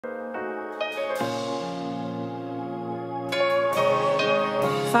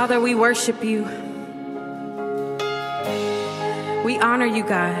Father, we worship you. We honor you,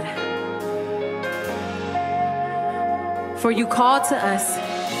 God. For you called to us,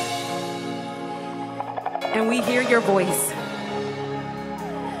 and we hear your voice.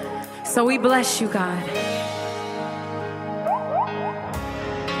 So we bless you, God.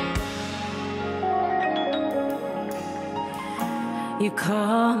 You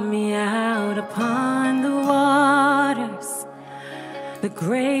call me out upon the waters, the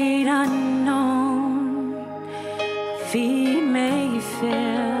great unknown. Feet may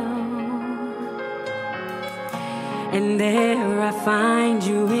fail, and there I find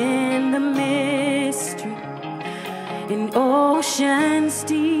you in the mystery, in oceans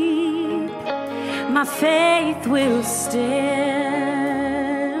deep. My faith will stand,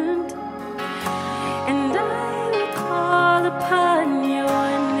 and I will call upon your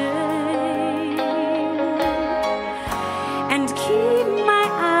name, and keep my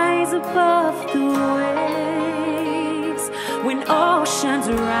eyes above the waves. When oceans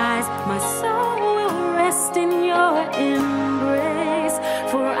rise, my soul will rest in your embrace.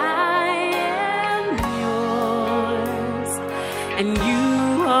 For I am yours, and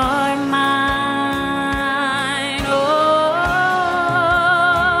you are mine. Oh,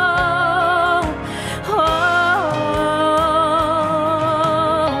 oh,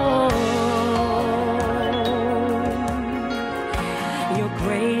 oh. Your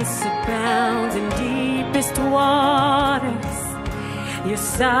grace abounds in deepest waters. Your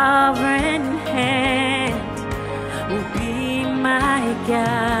sovereign hand will be my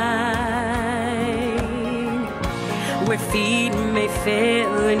guide. Where feet may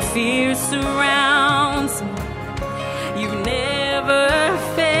fail and fear surrounds me, you've never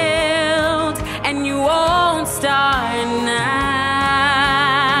failed, and you won't start now.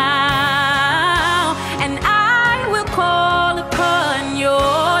 And I will call upon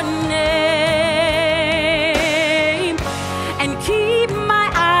your name, and keep my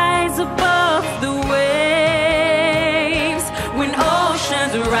eyes above the waves. When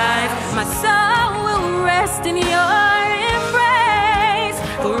oceans rise, my soul will rest in your embrace.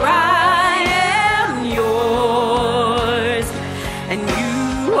 For I am yours, and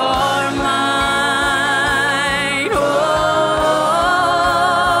you are mine. Oh,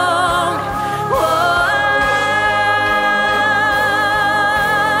 oh,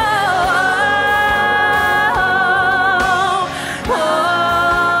 oh,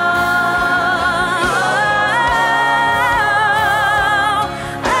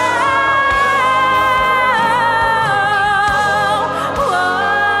 oh,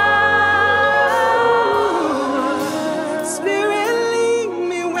 Spirit, lead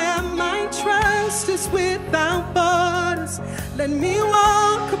me where my trust is without borders. Let me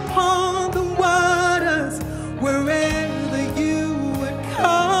walk upon the waters wherever you would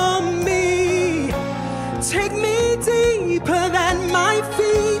call me. Take me deeper than my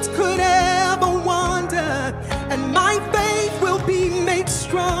feet could ever wander, and my faith will be made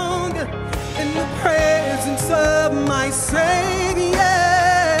stronger in the presence of my Savior.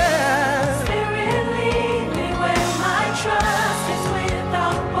 Spirit, lead me where my trust is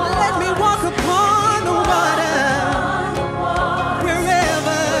without borders. Let me walk upon the water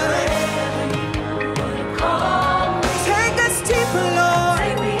wherever. Take us deeper, Lord.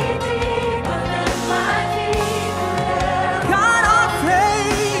 Take me deeper than my feet could ever. God, our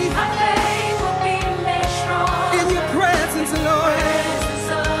faith My faith will be made strong in your presence, Lord. in the presence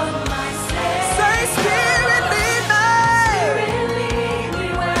of my Savior. Say, Spirit, lead me. Spirit, lead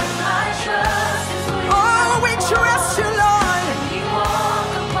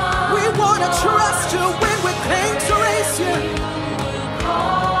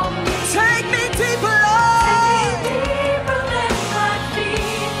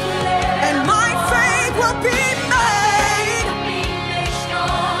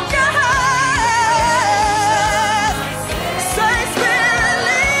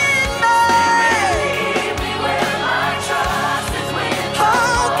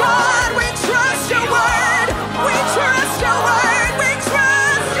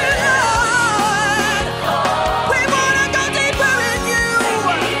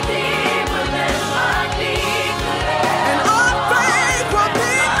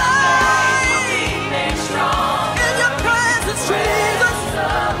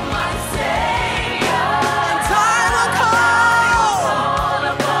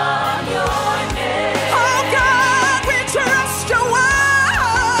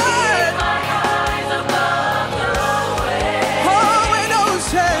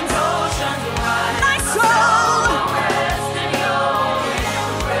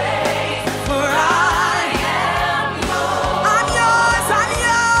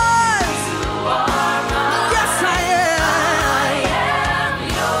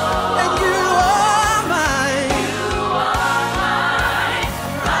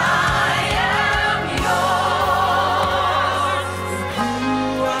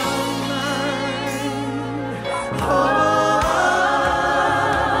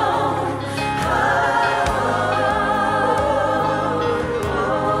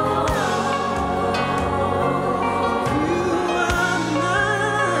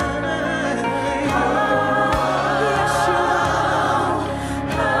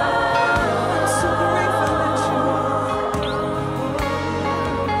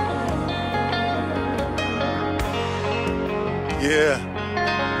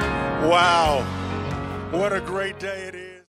What a great